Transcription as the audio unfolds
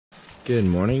Good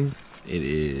morning. It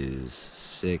is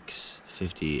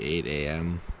 6:58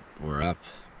 a.m. We're up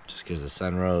just because the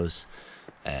sun rose,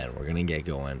 and we're gonna get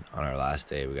going on our last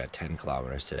day. We got 10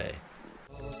 kilometers today.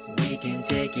 We can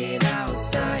take it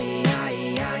outside,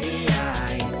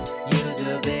 use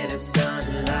a bit of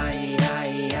sunlight,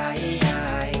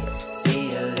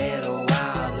 see a little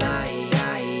wildlife.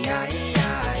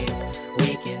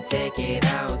 We can take it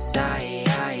outside.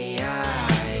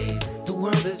 The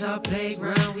world is our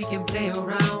playground. We can play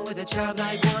around with a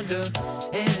childlike wonder,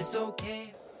 and it's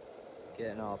okay.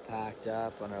 Getting all packed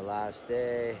up on our last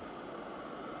day.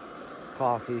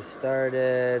 Coffee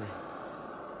started.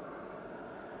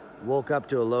 Woke up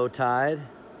to a low tide.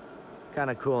 Kind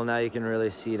of cool. Now you can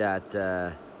really see that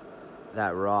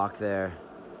that rock there.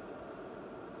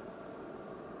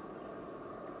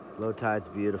 Low tide's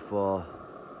beautiful.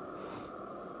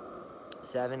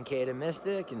 7K to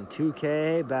Mystic and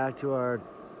 2K back to our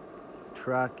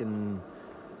truck, and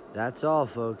that's all,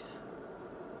 folks.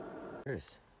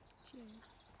 Cheers.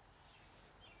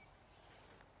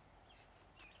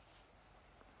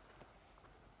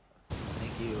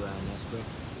 Thank you, Nesquik.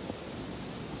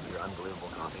 Your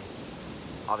unbelievable coffee.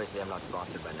 Obviously, I'm not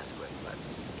sponsored by Nesquik, but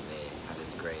they have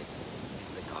this great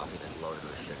instant coffee that's loaded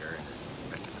with sugar and is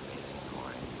freaking amazing in the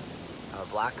morning. I'm a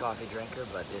black coffee drinker,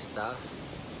 but this stuff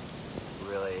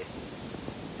really is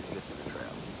good for the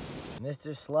trail.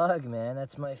 Mr. Slug, man,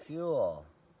 that's my fuel.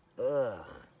 Ugh.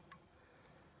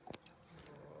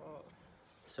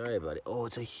 Sorry, buddy. Oh,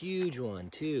 it's a huge one,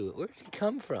 too. Where did it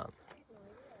come from?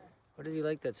 Where does he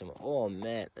like that so much? Oh,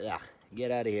 man. Ugh. Get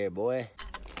out of here, boy.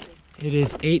 It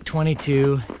is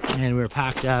 8:22 and we're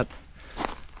packed up,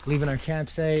 leaving our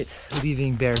campsite,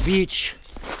 leaving Bear Beach.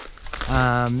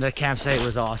 The campsite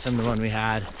was awesome, the one we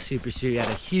had. Super sweet. We had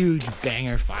a huge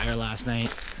banger fire last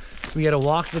night. We got to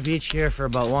walk the beach here for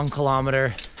about 1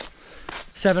 kilometer,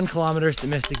 7 kilometers to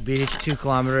Mystic Beach, 2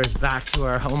 kilometers back to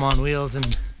our home on wheels, and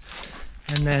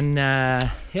then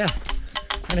yeah,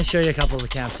 I'm gonna show you a couple of the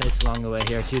campsites along the way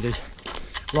here too. There's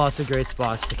lots of great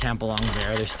spots to camp along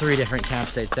there. There's 3 different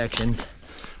campsite sections,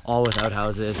 all with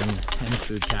outhouses and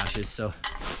food caches, so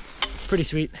pretty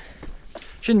sweet.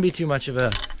 Shouldn't be too much of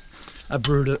a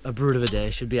brute of a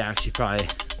day. Should be actually probably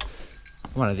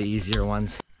one of the easier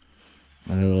ones.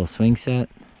 Another little swing set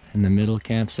in the middle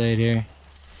campsite here.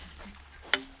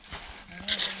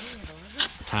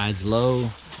 Tide's low.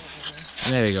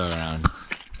 There we go around.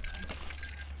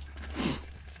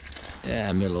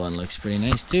 Yeah, middle one looks pretty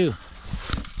nice too.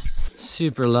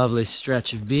 Super lovely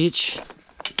stretch of beach.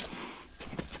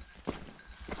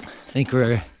 I think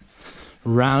we're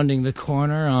rounding the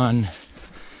corner on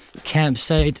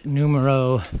campsite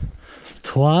numero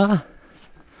 3.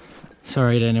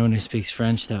 Sorry to anyone who speaks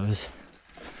French, that was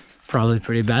probably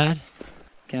pretty bad.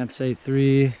 Campsite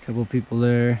 3, a couple people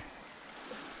there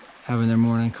having their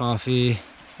morning coffee.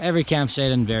 Every campsite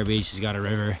in Bear Beach has got a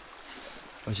river,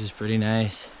 which is pretty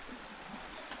nice.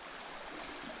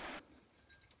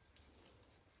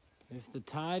 If the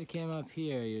tide came up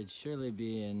here, you'd surely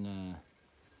be in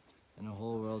a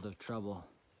whole world of trouble.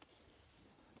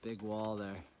 Big wall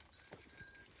there.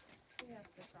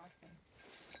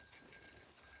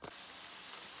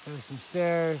 There's some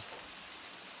stairs.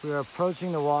 We are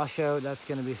approaching the washout. That's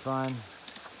going to be fun.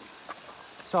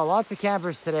 Saw lots of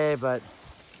campers today, but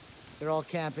they're all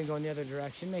camping going the other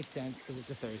direction. Makes sense because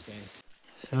it's a Thursday.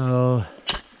 So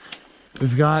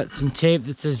we've got some tape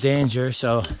that says danger,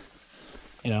 so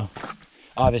you know,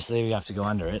 obviously we have to go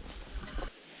under it.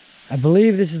 I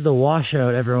believe this is the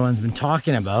washout everyone's been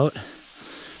talking about,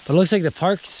 but it looks like the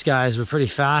parks guys were pretty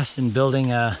fast in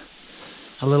building a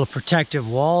little protective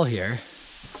wall here.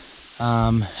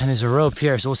 And there's a rope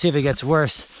here, so we'll see if it gets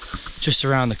worse just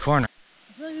around the corner.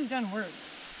 I feel like we've done worse.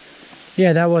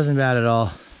 Yeah, that wasn't bad at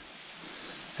all.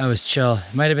 That was chill.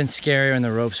 It might have been scarier when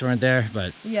the ropes weren't there,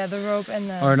 but... Yeah, the rope and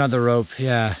the... Or not the rope,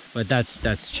 yeah, but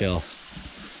that's chill.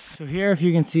 So here, if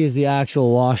you can see, is the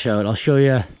actual washout. I'll show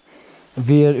you a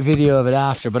video of it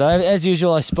after, but as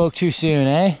usual, I spoke too soon,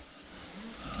 eh?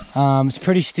 It's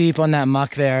pretty steep on that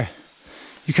muck there.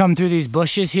 You come through these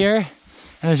bushes here,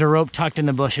 and there's a rope tucked in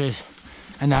the bushes,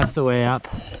 and that's the way up.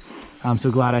 I'm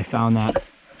so glad I found that.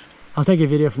 I'll take a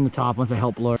video from the top once I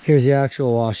help Laura. Here's the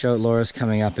actual washout. Laura's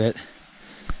coming up it.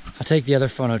 I'll take the other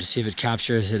phone out to see if it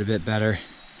captures it a bit better.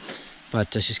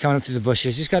 But she's coming up through the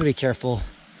bushes. You just gotta be careful.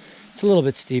 It's a little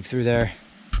bit steep through there.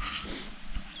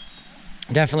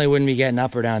 Definitely wouldn't be getting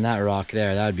up or down that rock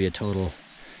there. That would be a total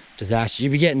disaster.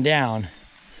 You'd be getting down,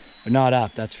 but not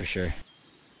up, that's for sure.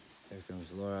 There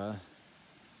comes Laura.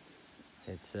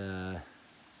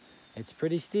 It's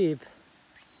pretty steep.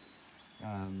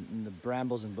 The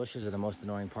brambles and bushes are the most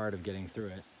annoying part of getting through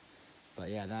it. But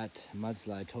yeah, that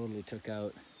mudslide totally took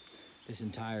out this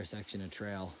entire section of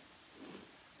trail.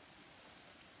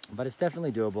 But it's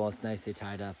definitely doable. It's nice they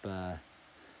tied up a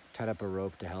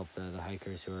rope to help the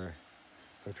hikers who are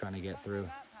trying to get through.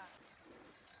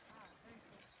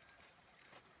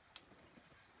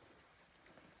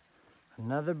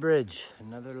 Another bridge,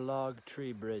 another log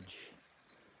tree bridge.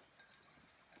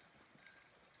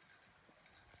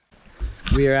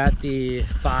 We are at the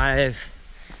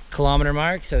 5-kilometer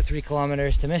mark, so 3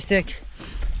 kilometers to Mystic,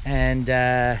 and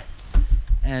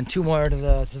 2 more to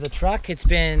the truck. It's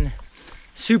been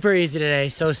super easy today,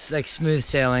 so like smooth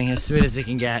sailing, as smooth as it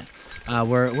can get.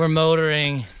 We're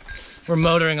motoring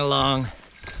along,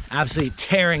 absolutely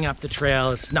tearing up the trail.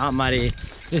 It's not muddy.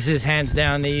 This is hands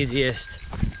down the easiest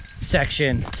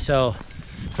section. So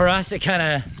for us, it kind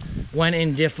of went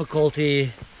in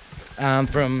difficulty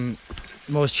from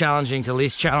most challenging to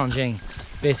least challenging,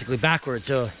 basically backwards.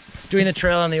 So doing the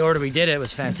trail in the order we did it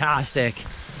was fantastic.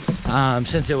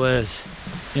 Since it was,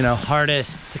 you know,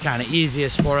 hardest to kind of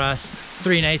easiest for us.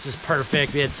 3 nights was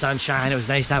perfect. We had sunshine. It was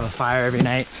nice to have a fire every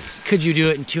night. Could you do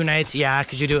it in 2 nights? Yeah.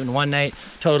 Could you do it in 1 night?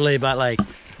 Totally. But like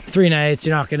 3 nights,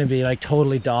 you're not going to be like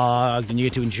totally dogged, and you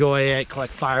get to enjoy it,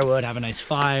 collect firewood, have a nice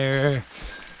fire,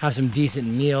 have some decent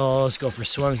meals, go for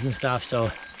swims and stuff. So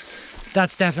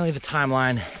that's definitely the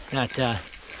timeline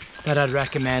that I'd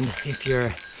recommend if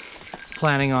you're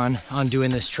planning on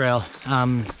doing this trail.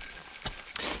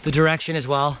 The direction as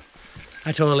well,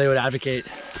 I totally would advocate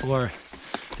for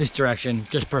this direction.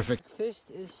 Just perfect. Breakfast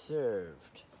is served.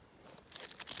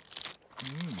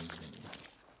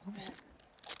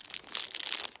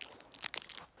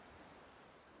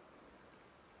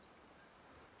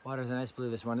 Water's a nice blue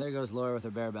this morning. There goes Laura with her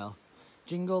bear bell.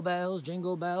 Jingle bells,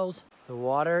 jingle bells. The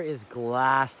water is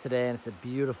glass today, and it's a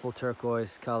beautiful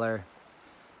turquoise color.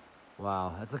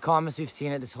 Wow, that's the calmest we've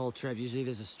seen it this whole trip. Usually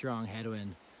there's a strong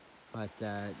headwind, but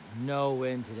no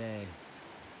wind today.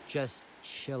 Just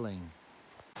chilling.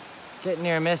 Getting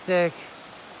near Mystic.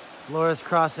 Laura's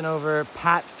crossing over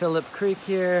Pat Phillip Creek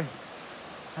here.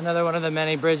 Another one of the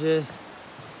many bridges.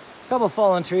 A couple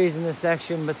fallen trees in this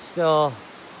section, but still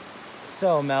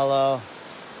so mellow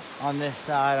on this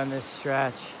side, on this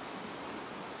stretch.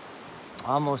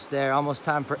 Almost there, almost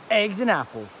time for eggs and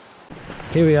apples.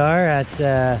 Here we are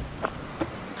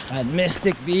at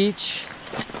Mystic Beach.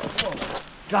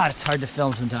 God, it's hard to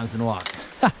film sometimes and walk.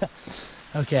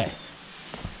 Okay,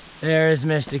 there's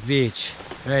Mystic Beach,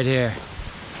 right here.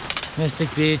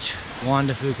 Mystic Beach, Juan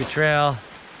De Fuca Trail.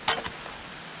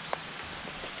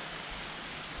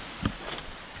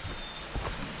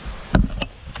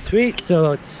 Sweet,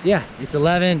 so it's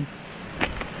 11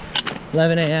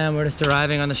 a.m. We're just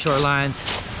arriving on the shorelines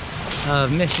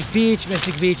of Mystic Beach.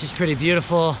 Mystic Beach is pretty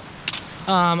beautiful.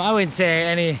 I wouldn't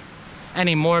say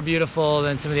any more beautiful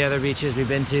than some of the other beaches we've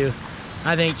been to.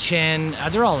 I think Chin,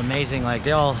 they're all amazing. Like,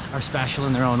 they all are special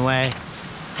in their own way.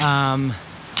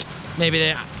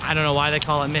 Maybe I don't know why they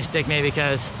call it Mystic, maybe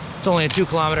because it's only a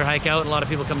 2-kilometer hike out. A lot of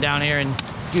people come down here and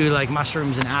do like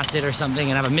mushrooms and acid or something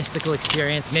and have a mystical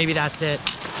experience. Maybe that's it.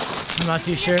 I'm not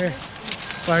too sure.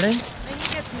 Pardon? I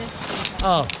think it's Misty.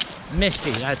 Oh,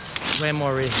 Misty. That's way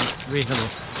more reasonable.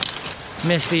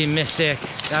 Misty, Mystic.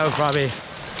 That would probably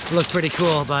look pretty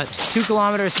cool, but 2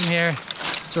 kilometers from here,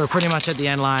 so we're pretty much at the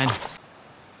end line.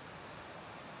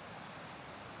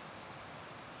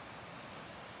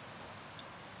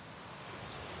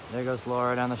 There goes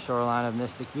Laura down the shoreline of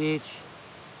Mystic Beach.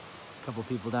 A couple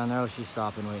people down there. Oh, she's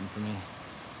stopping, waiting for me.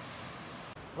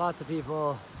 Lots of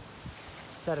people.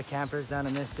 Set of campers down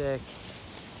in Mystic.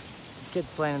 Some kids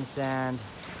playing in the sand.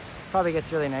 Probably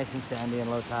gets really nice and sandy in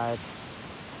low tide.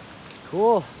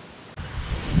 Cool.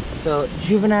 So,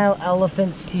 juvenile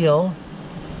elephant seal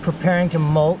preparing to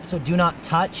molt, so do not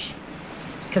touch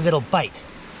because it'll bite.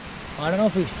 Well, I don't know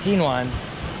if we've seen one,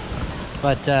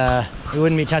 but we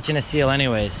wouldn't be touching a seal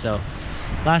anyways. So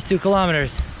last 2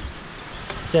 kilometers,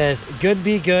 it says good,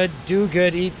 be good, do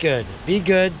good, eat good. Be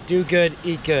good, do good,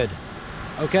 eat good.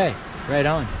 Okay, right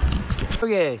on.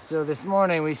 Okay, so this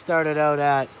morning we started out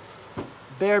at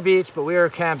Bear Beach, but we were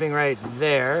camping right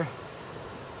there.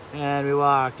 And we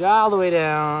walked all the way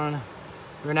down.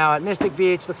 We're now at Mystic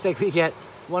Beach. Looks like we get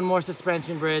one more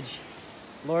suspension bridge,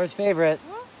 Laura's favorite.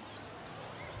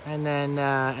 And then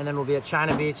we'll be at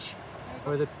China Beach,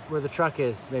 where the truck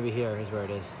is. Maybe here is where it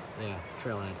is. Yeah,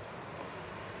 trailhead.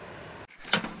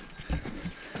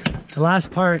 The last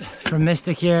part from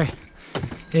Mystic here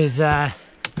is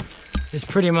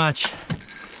pretty much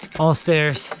all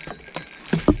stairs.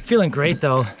 Feeling great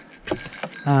though.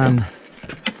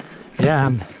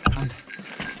 Yeah,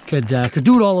 could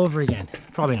do it all over again.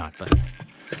 Probably not, but it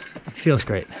feels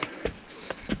great.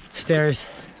 stairs.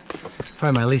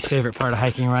 Probably my least favorite part of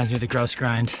hiking, reminds me of the gross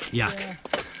grind. Yuck. Yeah.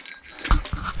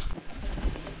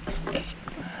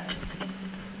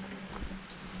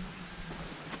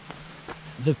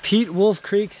 The Pete Wolf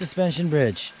Creek Suspension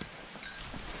Bridge.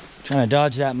 Trying to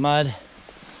dodge that mud.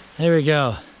 There we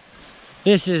go.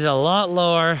 This is a lot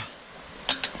lower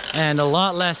and a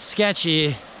lot less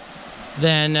sketchy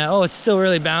than, oh, it's still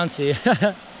really bouncy.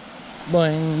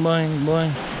 Boing, boing,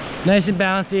 boing. Nice and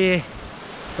bouncy,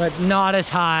 but not as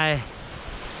high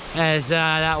as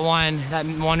that one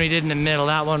we did in the middle.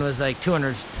 That one was like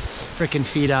 200 freaking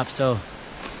feet up, so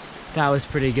that was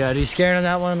pretty good. Are you scared on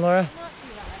that one, Laura? Not too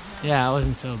bad. No. Yeah, it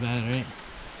wasn't so bad, right?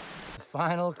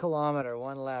 Final kilometer,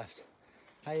 one left.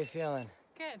 How you feeling?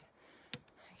 Good.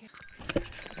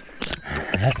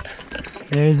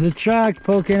 There's the truck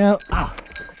poking out. Oh,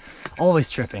 always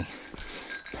tripping.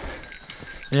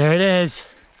 There it is.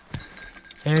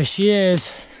 There she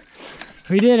is.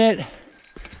 We did it.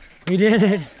 We did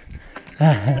it.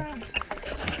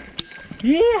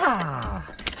 Yeah!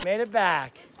 Made it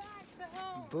back. Back to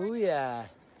home. Booyah.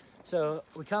 So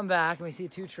we come back and we see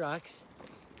two trucks.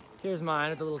 Here's mine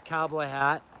with the little cowboy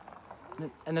hat.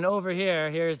 And then over here,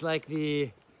 here's like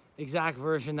the exact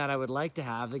version that I would like to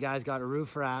have. The guy's got a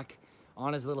roof rack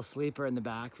on his little sleeper in the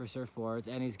back for surfboards,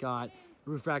 and he's got a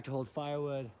roof rack to hold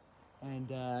firewood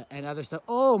and other stuff.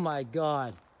 Oh my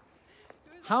God.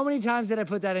 How many times did I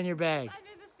put that in your bag?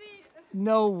 Under the seat.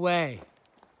 No way.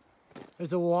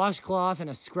 There's a washcloth and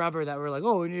a scrubber that were like,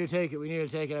 oh, we need to take it, we need to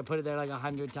take it. I put it there like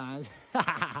 100 times.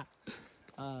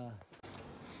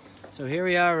 So here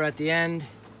we are, we're at the end.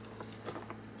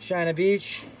 China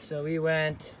Beach. So we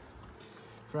went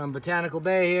from Botanical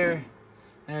Bay here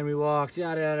and we walked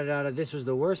yada yada yada. This was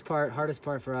the worst part, hardest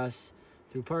part for us.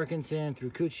 Through Parkinson,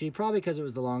 through Coochie, probably because it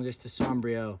was the longest, to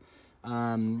Sombrio.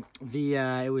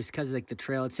 It was because of like the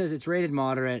trail. It says it's rated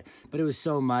moderate, but it was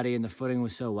so muddy and the footing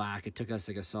was so whack. It took us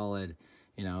like a solid,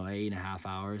 8.5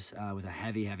 hours with a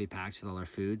heavy packs with all our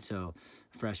food, so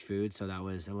fresh food. So that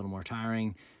was a little more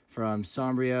tiring. From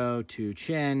Sombrio to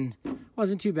Chin,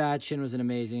 wasn't too bad. Chin was an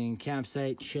amazing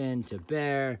campsite. Chin to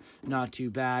Bear, not too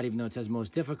bad, even though it says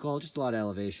most difficult, just a lot of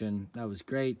elevation. That was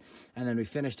great. And then we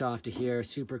finished off to here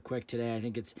super quick today. I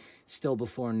think it's still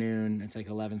before noon. It's like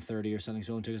 11:30 or something,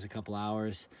 so it only took us a couple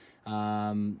hours.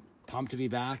 Pumped to be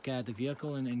back at the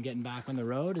vehicle and getting back on the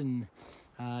road. And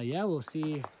yeah, we'll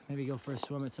see, maybe go for a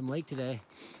swim at some lake today.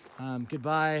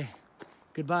 Goodbye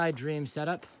dream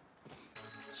setup.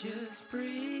 Just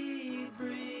breathe,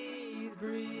 breathe,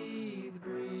 breathe.